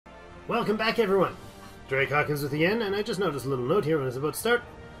Welcome back, everyone. Drake Hawkins with you again, and I just noticed a little note here when I was about to start.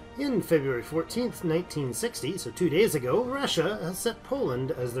 In February 14th, 1960, so 2 days ago, Russia has set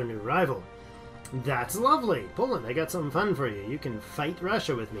Poland as their new rival. That's lovely! Poland, I got something fun for you. You can fight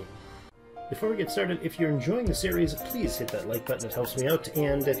Russia with me. Before we get started, if you're enjoying the series, please hit that like button, it helps me out,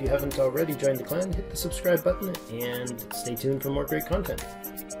 and if you haven't already joined the clan, hit the subscribe button, and stay tuned for more great content.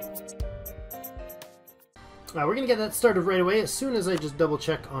 We're going to get that started right away. As soon as I just double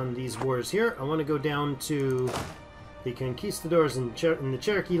check on these wars here, I want to go down to the conquistadors in the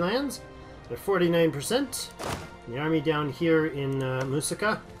Cherokee lands. They're 49%. The army down here in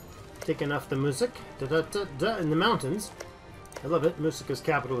Musika, taking off the Musik, in the mountains. I love it. Musika's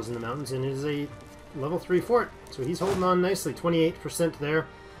capital is in the mountains, and it is a level 3 fort. So he's holding on nicely, 28% there.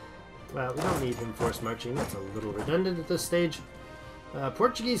 Well, we don't need him force marching. That's a little redundant at this stage.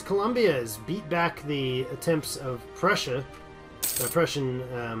 Portuguese Columbia has beat back the attempts of Prussia,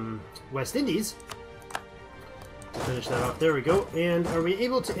 Prussian West Indies. To finish that off, there we go. And are we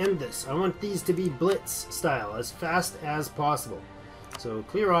able to end this? I want these to be blitz style, as fast as possible. So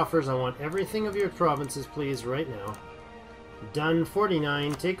clear offers, I want everything of your provinces, please, right now. Done,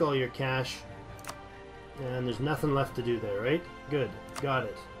 49, take all your cash. And there's nothing left to do there, right? Good, got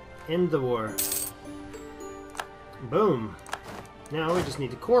it. End the war. Boom. Now we just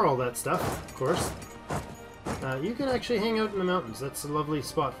need to core all that stuff, of course. You can actually hang out in the mountains. That's a lovely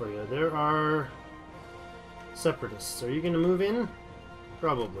spot for you. There are separatists. Are you going to move in?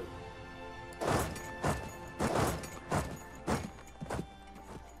 Probably.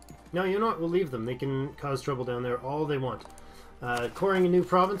 No, you know what? We'll leave them. They can cause trouble down there all they want. Coring new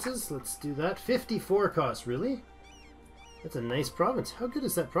provinces. Let's do that. 54 costs. Really? That's a nice province. How good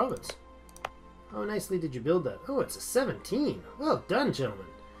is that province? How nicely did you build that? Oh, it's a 17. Well done, gentlemen.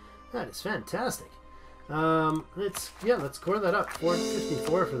 That is fantastic. Let's core that up.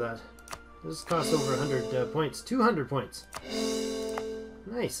 454 for that. This costs over 100 points. 200 points.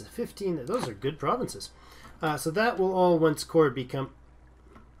 Nice. 15. Those are good provinces. So that will all, once cored, become...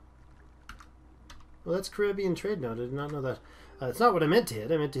 Well, that's Caribbean trade now. I did not know that. It's not what I meant to hit.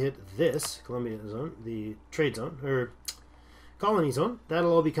 I meant to hit this Columbia zone, the trade zone, or colony zone.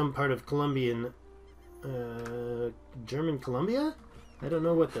 That'll all become part of Colombian... German Columbia? I don't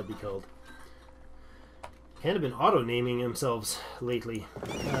know what they'll be called. Kind of been auto-naming themselves lately.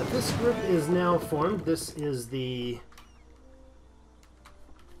 This group is now formed. This is the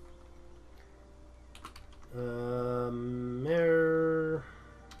American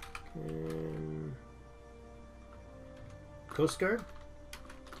Coast Guard.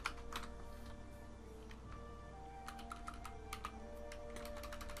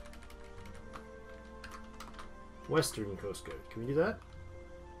 Western Coast Guard. Can we do that?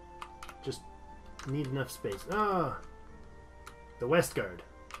 Just need enough space. Ah! The West Guard.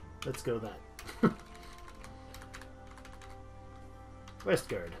 Let's go that. West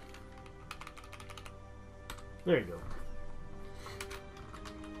Guard. There you go.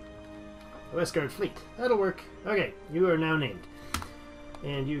 The West Guard Fleet. That'll work. Okay, you are now named.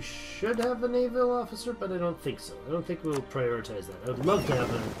 And you should have a naval officer, but I don't think so. I don't think we'll prioritize that. I would love to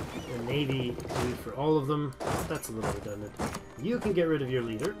have a navy dude for all of them. That's a little redundant. You can get rid of your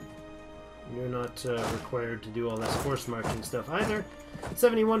leader. You're not required to do all this force marching stuff either.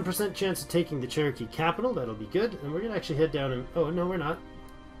 71% chance of taking the Cherokee capital. That'll be good. And we're going to actually head down and... Oh, no, we're not.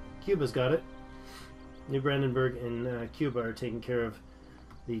 Cuba's got it. New Brandenburg and Cuba are taking care of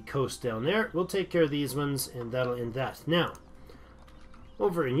the coast down there. We'll take care of these ones, and that'll end that. Now...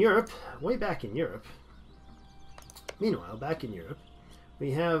 Over in Europe, way back in Europe, meanwhile, back in Europe,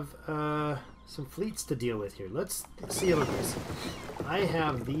 we have some fleets to deal with here. Let's see about this. I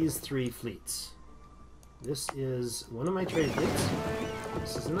have these 3 fleets. This is one of my trade fleets.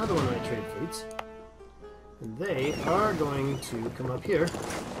 This is another one of my trade fleets. And they are going to come up here,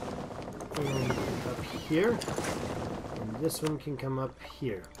 and up here, and this one can come up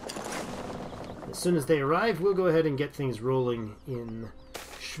here. As soon as they arrive, we'll go ahead and get things rolling in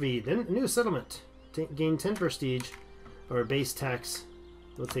Sweden. New settlement. Gain 10 prestige, or base tax.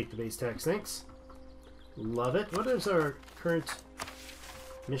 We'll take the base tax, thanks. Love it. What is our current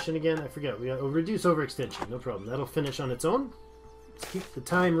mission again? I forget. We got reduce overextension. No problem. That'll finish on its own. Let's keep the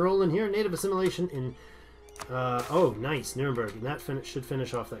time rolling here. Native assimilation in... oh, nice. Nuremberg. And that should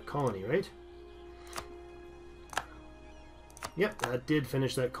finish off that colony, right? Yep, that did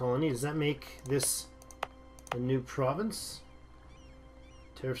finish that colony. Does that make this a new province?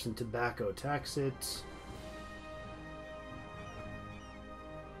 Tariffs and tobacco. Tax it.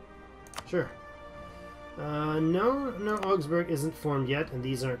 Sure. No, Augsburg isn't formed yet, and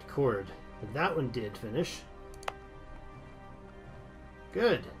these aren't cored. But that one did finish.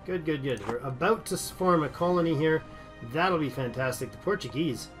 Good, good, good, good. We're about to form a colony here. That'll be fantastic. The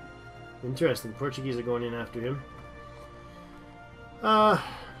Portuguese. Interesting. Portuguese are going in after him.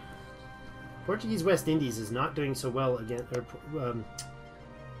 Portuguese West Indies is not doing so well against...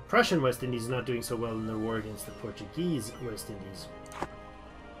 Prussian West Indies is not doing so well in their war against the Portuguese West Indies.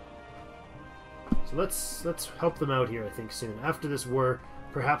 So let's help them out here, I think, soon. After this war,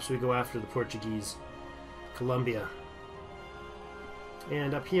 perhaps we go after the Portuguese Colombia.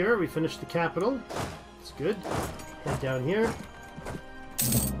 And up here, we finish the capital. It's good. Head down here.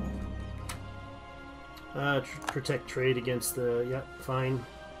 Protect trade against the... Yeah, fine.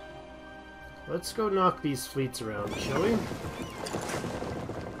 Let's go knock these fleets around, shall we?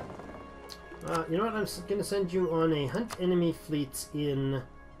 You know what? I'm going to send you on a hunt enemy fleets in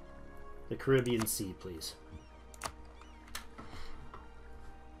the Caribbean Sea, please.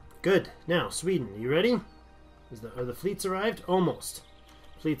 Good. Now, Sweden, are you ready? Are the fleets arrived? Almost.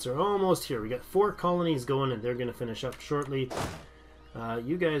 Fleets are almost here. We got 4 colonies going, and they're going to finish up shortly.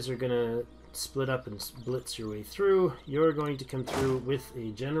 You guys are going to split up and blitz your way through. You're going to come through with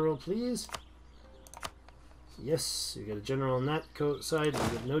a general, please. Yes, we got a general on that side. We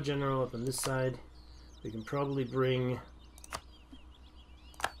got no general up on this side. We can probably bring...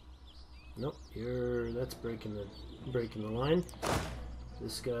 Nope, that's breaking the line.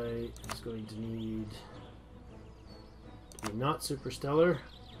 This guy is going to need to be not super stellar.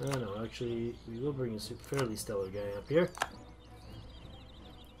 No, actually, we will bring a fairly stellar guy up here.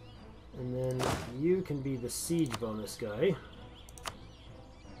 And then you can be the siege bonus guy.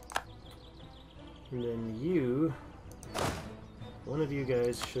 And then you, one of you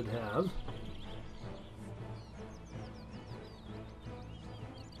guys should have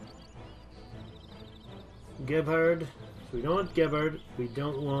Gebhard. So we don't want Gebhard, we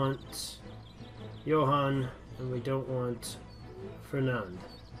don't want Johann, and we don't want Fernand.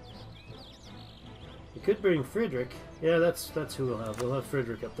 We could bring Friedrich. Yeah, that's who we'll have. We'll have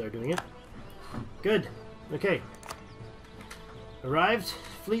Friedrich up there doing it. Good. Okay. Arrived.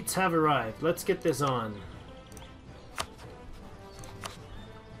 Fleets have arrived. Let's get this on.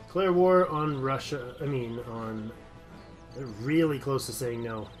 Declare war on Russia. They're really close to saying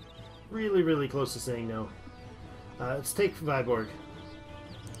no. Really, really close to saying no. Let's take Viborg.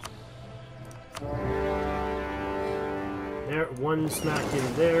 There, one smack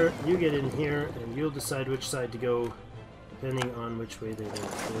in there. You get in here, and you'll decide which side to go, depending on which way they go.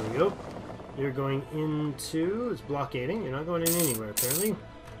 There we go. You're going into... It's blockading. You're not going in anywhere, apparently.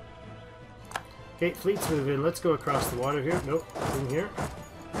 Okay, fleets move in. Let's go across the water here. Nope, in here.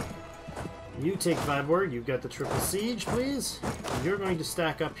 You take Viborg. You've got the triple siege, please. You're going to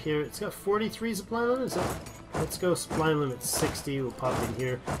stack up here. It's got 43 supply limits. Let's go supply limit 60. We'll pop in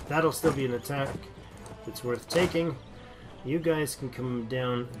here. That'll still be an attack. It's worth taking. You guys can come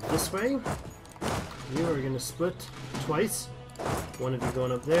down this way. You are going to split twice. One of you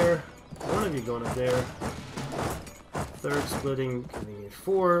going up there. One of you going up there. Third splitting, coming in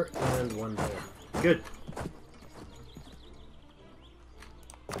 4, and 1 there. Good.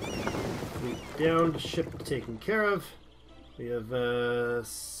 Fleet down, ship taken care of. We have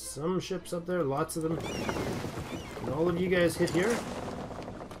some ships up there, lots of them. And all of you guys hit here.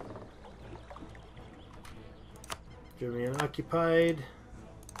 Germany unoccupied.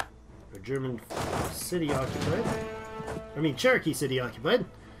 Or German city occupied. I mean, Cherokee city occupied.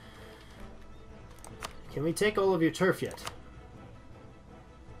 Can we take all of your turf yet?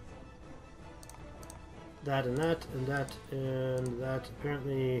 That and that and that and that.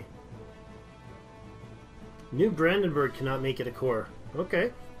 Apparently, New Brandenburg cannot make it a core.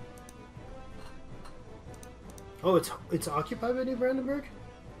 Okay. Oh, it's occupied by New Brandenburg?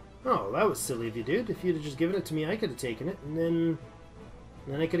 Oh, that was silly of you, dude. If you'd have just given it to me, I could have taken it, and then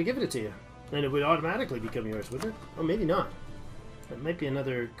I could have given it to you. And it would automatically become yours, wouldn't it? Oh, maybe not. That might be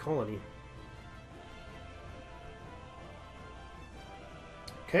another colony.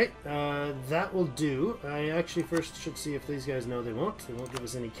 Okay, that will do. I actually first should see if these guys know they won't. They won't give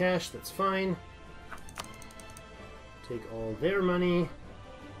us any cash, that's fine. Take all their money.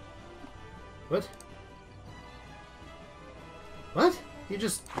 What? What?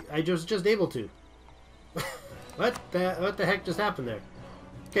 I was just able to. What the heck just happened there?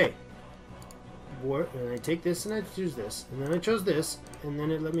 Okay. War, and I take this and I choose this. And then I chose this, and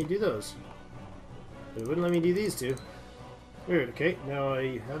then it let me do those. But it wouldn't let me do these two. Weird, okay. Now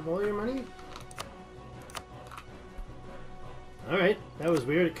I have all your money? Alright, that was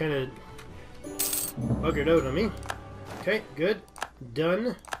weird. It kind of buggered out on me. Okay, good.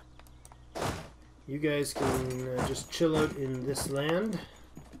 Done. You guys can just chill out in this land.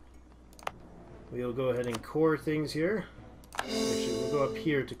 We'll go ahead and core things here. Actually, go up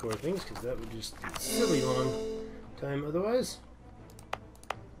here to core things, because that would just be a silly long time otherwise.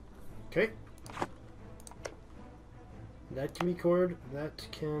 Okay. That can be cored. That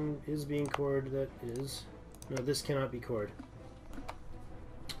is being cored. That is... No, this cannot be cored.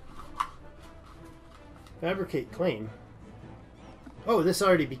 Fabricate claim. Oh, this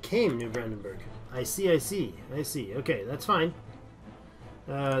already became New Brandenburg. I see, I see, I see. Okay, that's fine.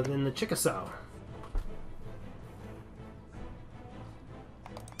 Then the Chickasaw.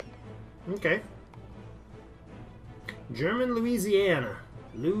 Okay. German Louisiana.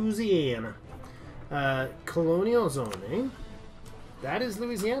 Louisiana. Colonial zone, eh? That is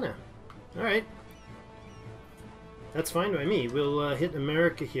Louisiana. Alright. That's fine by me. We'll hit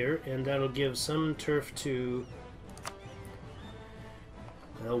America here, and that'll give some turf to...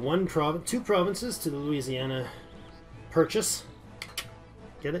 two provinces to the Louisiana Purchase.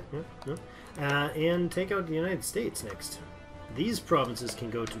 Get it? Yeah, yeah. And take out the United States next. These provinces can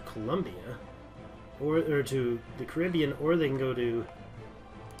go to Colombia, or to the Caribbean, or they can go to...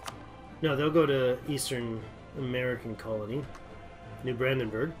 No, they'll go to Eastern American colony, New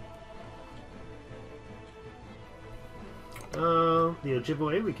Brandenburg. The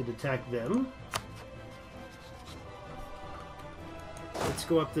Ojibwe, we could attack them. Let's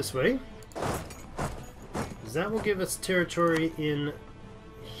go up this way. That will give us territory in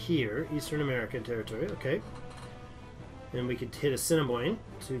here, Eastern American territory, okay. And we could hit Assiniboine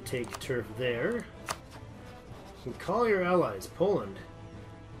to take turf there. And call your allies, Poland.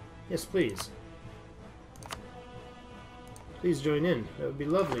 Yes, please. Please join in. That would be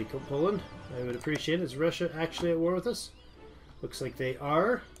lovely, Poland. I would appreciate it. Is Russia actually at war with us? Looks like they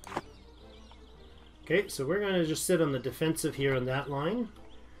are. Okay, so we're going to just sit on the defensive here on that line.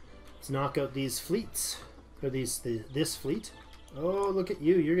 Let's knock out these fleets. Or this fleet. Oh, look at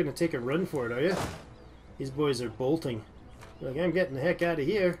you. You're going to take a run for it, are you? These boys are bolting. Like, I'm getting the heck out of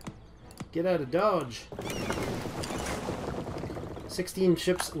here. Get out of Dodge. 16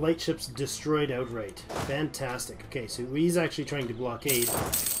 ships, light ships destroyed outright. Fantastic. Okay, so he's actually trying to blockade.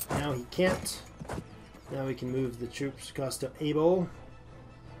 Now he can't. Now we can move the troops Costa Able.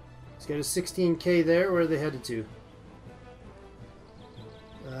 He's got a 16k there. Where are they headed to?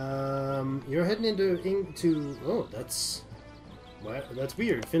 You're heading into. Oh, that's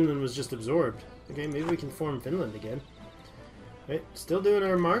weird. Finland was just absorbed. Okay, maybe we can form Finland again. Right, still doing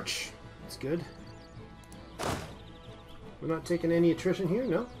our march. That's good. We're not taking any attrition here.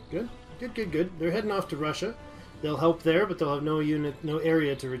 No, good, good, good, good. They're heading off to Russia. They'll help there, but they'll have no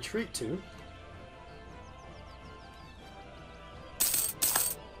area to retreat to.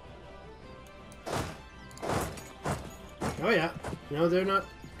 Oh yeah, no, they're not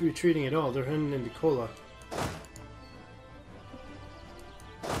retreating at all. They're heading into Kola.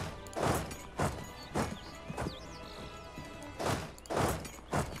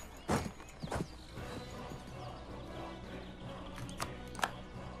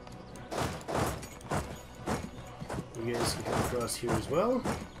 You guys can come across here as well.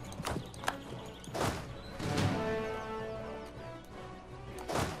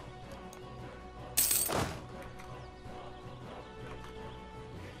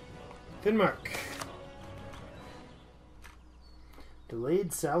 Denmark.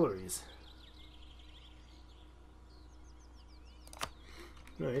 Delayed salaries.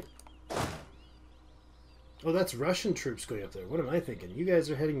 Alright. Oh, that's Russian troops going up there. What am I thinking? You guys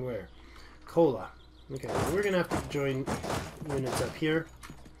are heading where? Kola. Okay, well, we're going to have to join units up here.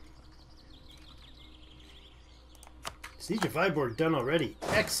 Siege of Viborg done already.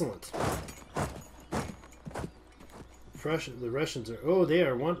 Excellent. The Russians are... Oh, they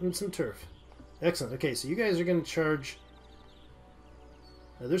are wanting some turf. Excellent. Okay, so you guys are going to charge...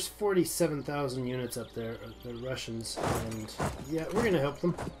 there's 47,000 units up there, the Russians, and yeah, we're going to help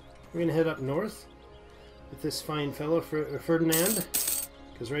them. We're going to head up north with this fine fellow, Ferdinand,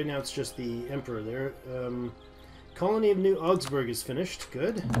 because right now it's just the Emperor there. Colony of New Augsburg is finished.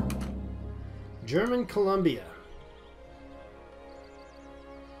 Good. German Columbia.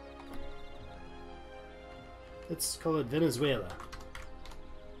 Let's call it Venezuela.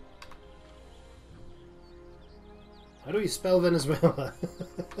 How do we spell Venezuela?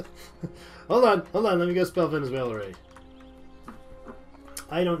 Hold on, let me go spell Venezuela right.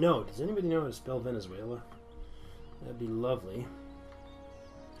 I don't know. Does anybody know how to spell Venezuela? That'd be lovely.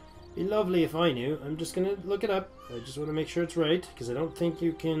 Be lovely if I knew. I'm just gonna look it up. I just want to make sure it's right, because I don't think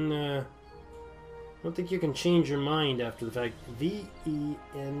you can. I don't think you can change your mind after the fact.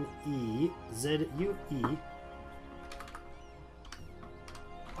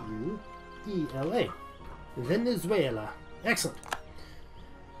 Venezuela. Venezuela. Excellent.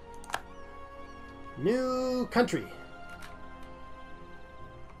 New country.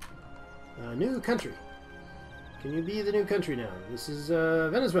 New country. Can you be the new country now? This is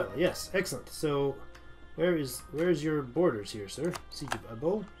Venezuela. Yes, excellent. So, where's your borders here, sir? Siege of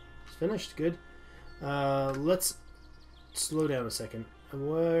Abo. It's finished. Good. Let's slow down a second.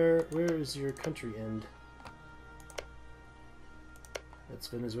 Where is your country end? That's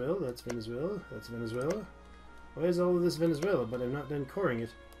Venezuela. That's Venezuela. That's Venezuela. Why is all of this Venezuela? But I'm not done coring it.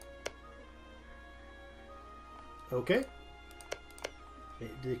 Okay.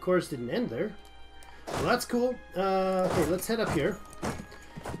 The course didn't end there. Well, that's cool. Okay, let's head up here.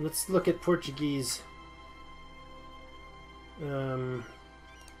 Let's look at Portuguese. The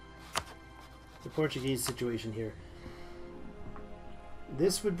Portuguese situation here.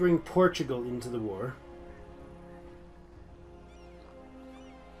 This would bring Portugal into the war.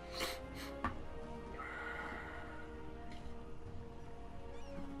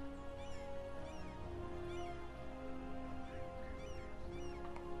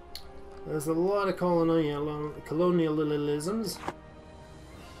 There's a lot of colonialisms.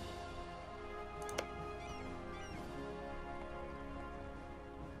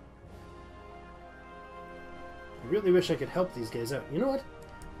 I really wish I could help these guys out. You know what?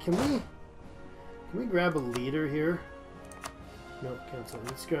 Can we grab a leader here? No, cancel.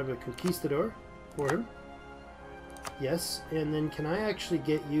 Let's grab a conquistador for him. Yes, and then can I actually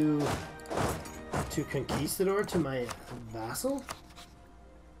get you to conquistador to my vassal?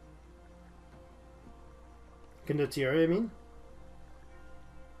 Condottieri, I mean?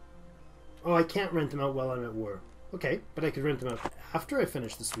 Oh, I can't rent them out while I'm at war. Okay, but I could rent them out after I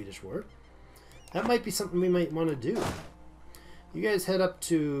finish the Swedish war. That might be something we might want to do. You guys head up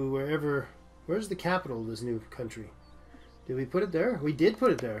to wherever... Where's the capital of this new country? Did we put it there? We did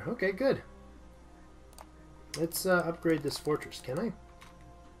put it there. Okay, good. Let's upgrade this fortress, can I?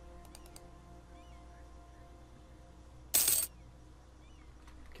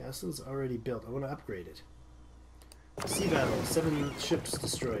 Castle's already built. I want to upgrade it. Sea battle. 7 ships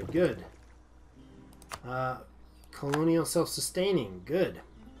destroyed. Good. Colonial self-sustaining. Good.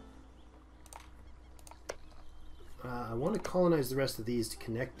 I want to colonize the rest of these to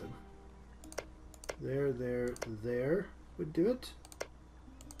connect them. There would do it.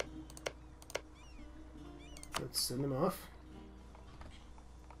 Let's send them off.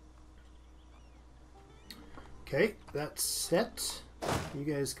 Okay, that's set. You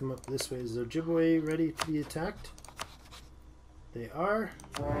guys come up this way. Is Ojibwe ready to be attacked? They are.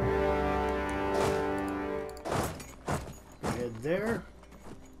 Head there.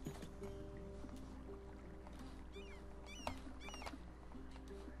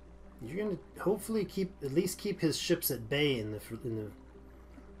 You're going to hopefully at least keep his ships at bay in the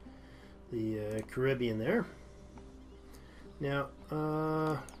Caribbean there. Now, what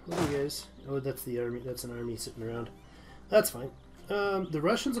are you guys? Oh, that's the army. That's an army sitting around. That's fine. The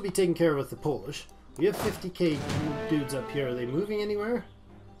Russians will be taken care of with the Polish. We have 50k dudes up here. Are they moving anywhere?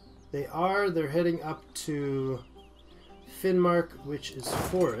 They are. They're heading up to Finnmark, which is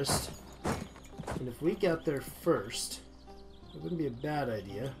forest. And if we got there first, it wouldn't be a bad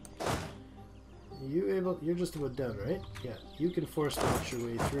idea. You're just about done, right? Yeah. You can force march your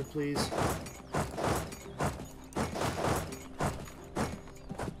way through, please.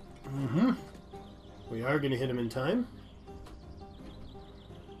 We are going to hit them in time.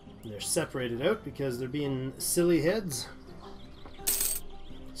 They're separated out because they're being silly heads.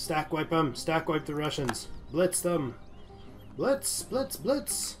 Stack wipe them. Stack wipe the Russians. Blitz them. Blitz, blitz,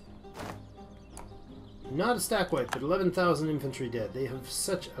 blitz. Not a stack wipe, but 11,000 infantry dead. They have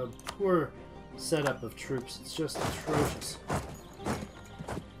such a poor setup of troops. It's just atrocious.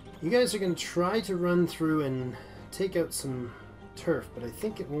 You guys are going to try to run through and take out some turf, but I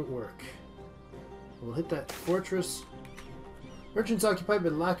think it won't work. We'll hit that fortress. Merchants occupied by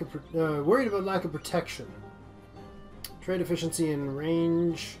lack of worried about lack of protection. Trade efficiency and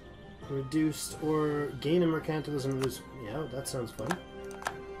range reduced, or gain in mercantilism reduced. Yeah, that sounds fun.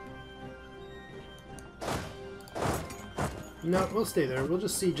 No, we'll stay there. We'll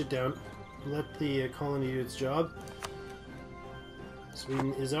just siege it down. Let the colony do its job.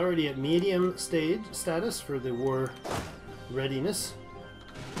 Sweden is already at medium stage status for the war readiness.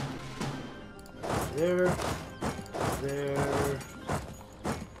 There. There.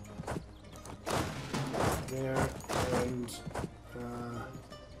 There. And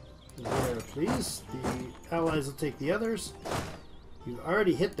there, please. The allies will take the others. You've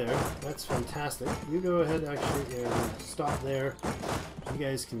already hit there. That's fantastic. You go ahead, actually, and stop there. You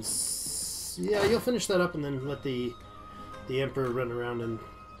guys can... Yeah, you'll finish that up and then let the Emperor run around and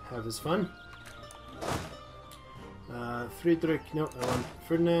have his fun. Friedrich... No, I want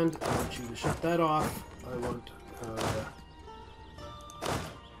Ferdinand. I want you to shut that off. I want...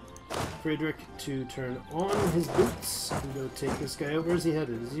 Friedrich to turn on his boots and go take this guy out. Where's he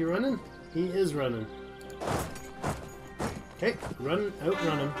headed? Is he running? He is running. Okay,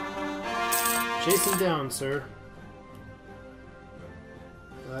 outrun him. Chase him down, sir.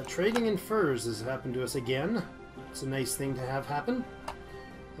 Trading in furs has happened to us again. It's a nice thing to have happen.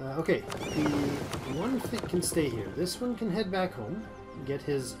 Okay, the one fleet can stay here. This one can head back home and get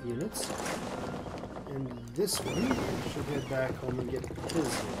his units. And this one should head back home and get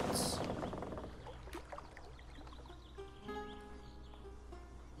his units.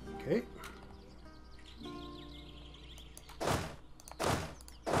 Okay.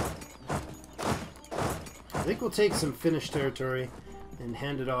 I think we'll take some Finnish territory and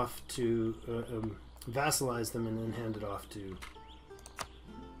hand it off to, vassalize them and then hand it off to...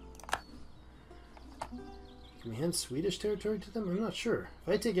 Can we hand Swedish territory to them? I'm not sure.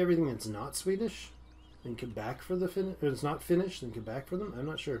 If I take everything that's not Swedish, then come back for the it's not Finnish, then come back for them? I'm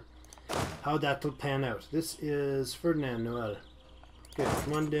not sure how that'll pan out. This is Ferdinand Noel. Okay,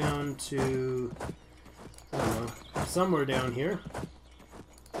 come on down to, I don't know, somewhere down here.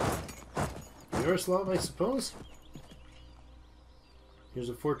 Yaroslav, I suppose? Here's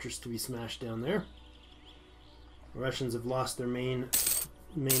a fortress to be smashed down there. The Russians have lost their main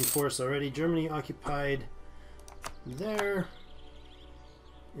force already. Germany occupied there.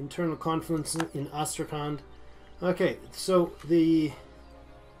 Internal conflicts in Astrakhan. Okay, so the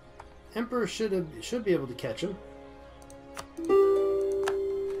Emperor should be able to catch him.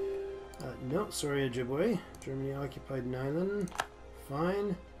 No, sorry, Ojibwe. Germany occupied an island.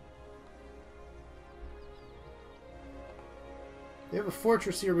 Fine. We have a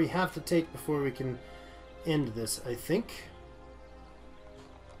fortress here we have to take before we can end this, I think.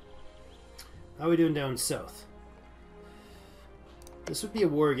 How are we doing down south? This would be a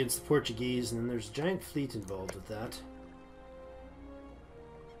war against the Portuguese, and then there's a giant fleet involved with that.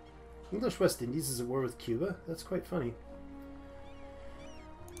 English West Indies is at war with Cuba? That's quite funny.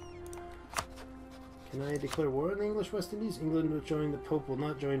 Can I declare war on the English West Indies? England will join, the Pope will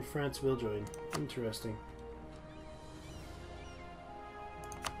not join, France will join. Interesting.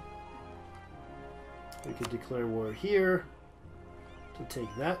 We could declare war here to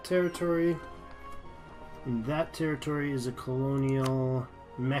take that territory. And that territory is a colonial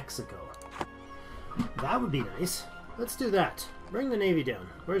Mexico. That would be nice. Let's do that. Bring the Navy down.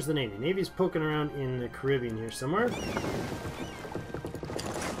 Where's the Navy? Navy's poking around in the Caribbean here somewhere.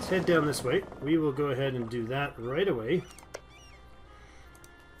 Let's head down this way. We will go ahead and do that right away.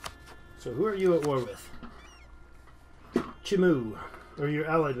 So who are you at war with? Chimu. Or you're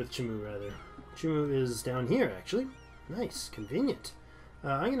allied with Chimu, rather. Chimu is down here, actually. Nice. Convenient.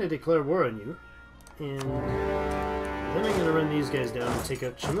 I'm going to declare war on you. And then I'm going to run these guys down and take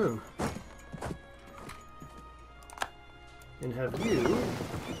out Chimu. And have you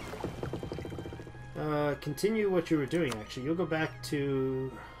continue what you were doing, actually. You'll go back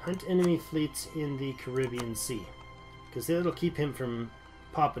to hunt enemy fleets in the Caribbean Sea. Because that'll keep him from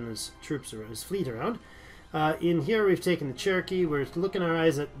popping his troops or his fleet around. In here we've taken the Cherokee. We're looking our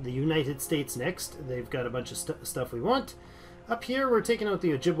eyes at the United States next. They've got a bunch of stuff we want. Up here we're taking out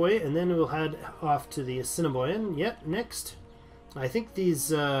the Ojibwe, and then we'll head off to the Assiniboine. Yep, next. I think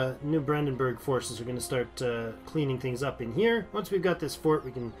these New Brandenburg forces are going to start cleaning things up in here. Once we've got this fort,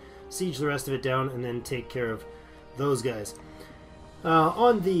 we can siege the rest of it down and then take care of those guys.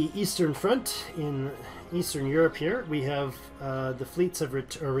 On the Eastern Front, in Eastern Europe here, we have the fleets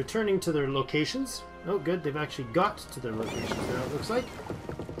are returning to their locations. Oh, good. They've actually got to their locations now, it looks like.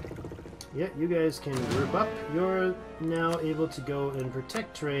 Yeah, you guys can group up. You're now able to go and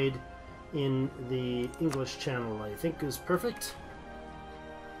protect trade in the English Channel, I think is perfect.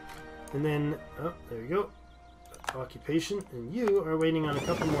 And then, oh, there you go. Occupation. And you are waiting on a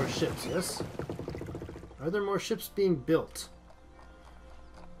couple more ships, yes? Are there more ships being built?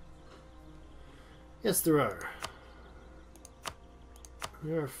 Yes, there are.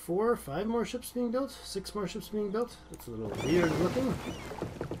 There are 4 or 5 more ships being built? 6 more ships being built? That's a little weird looking.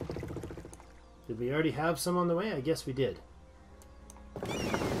 Did we already have some on the way? I guess we did.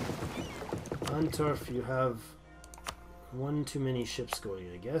 Antorf, you have 1 too many ships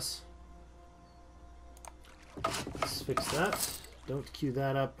going, I guess. Let's fix that. Don't queue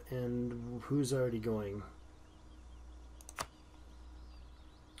that up. And who's already going?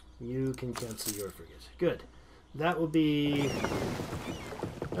 You can cancel your frigate. Good. That'll be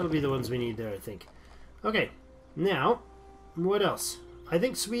the ones we need there, I think. Okay. Now, what else? I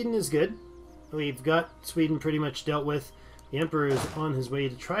think Sweden is good. We've got Sweden pretty much dealt with. The Emperor is on his way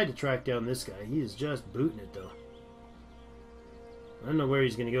to try to track down this guy. He is just booting it, though. I don't know where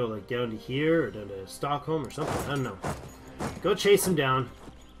he's going to go, like down to here or down to Stockholm or something. I don't know. Go chase him down.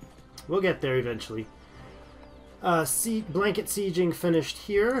 We'll get there eventually. Blanket sieging finished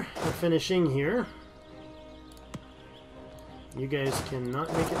here. Or finishing here. You guys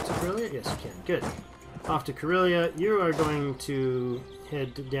cannot make it to Karelia? Yes, you can. Good. Off to Karelia. You are going to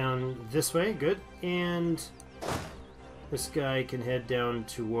head down this way. Good. And this guy can head down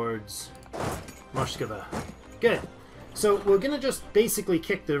towards Moskva. Good. So we're going to just basically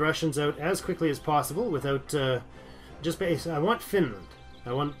kick the Russians out as quickly as possible without... I want Finland.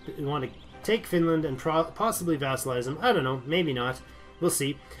 I want to take Finland and possibly vassalize them. I don't know. Maybe not. We'll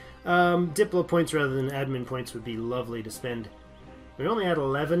see. Diplo points rather than admin points would be lovely to spend. We only had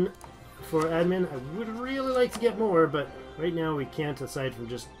 11 for admin. I would really like to get more, but right now we can't, aside from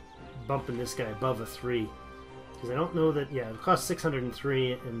just bumping this guy above a 3. Because I don't know that... Yeah, it costs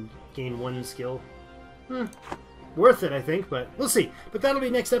 603 and gain 1 skill. Worth it, I think, but we'll see. But that'll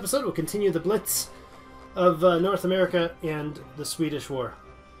be next episode. We'll continue the Blitz of North America and the Swedish War.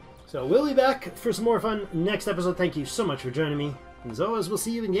 So we'll be back for some more fun next episode. Thank you so much for joining me. As always, we'll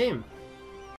see you in game.